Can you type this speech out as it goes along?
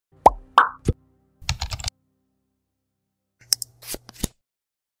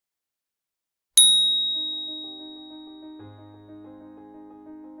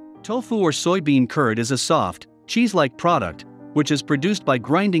Tofu or soybean curd is a soft, cheese-like product, which is produced by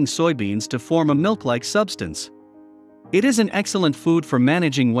grinding soybeans to form a milk-like substance. It is an excellent food for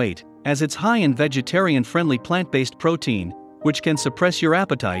managing weight, as it's high in vegetarian-friendly plant-based protein, which can suppress your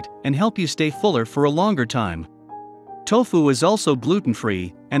appetite and help you stay fuller for a longer time. Tofu is also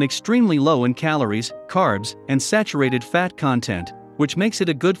gluten-free and extremely low in calories, carbs, and saturated fat content, which makes it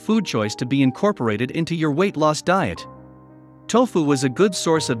a good food choice to be incorporated into your weight loss diet. Tofu is a good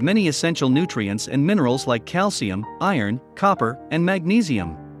source of many essential nutrients and minerals like calcium, iron, copper, and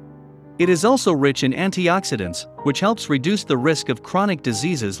magnesium. It is also rich in antioxidants, which helps reduce the risk of chronic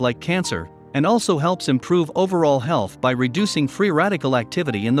diseases like cancer, and also helps improve overall health by reducing free radical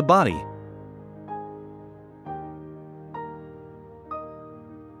activity in the body.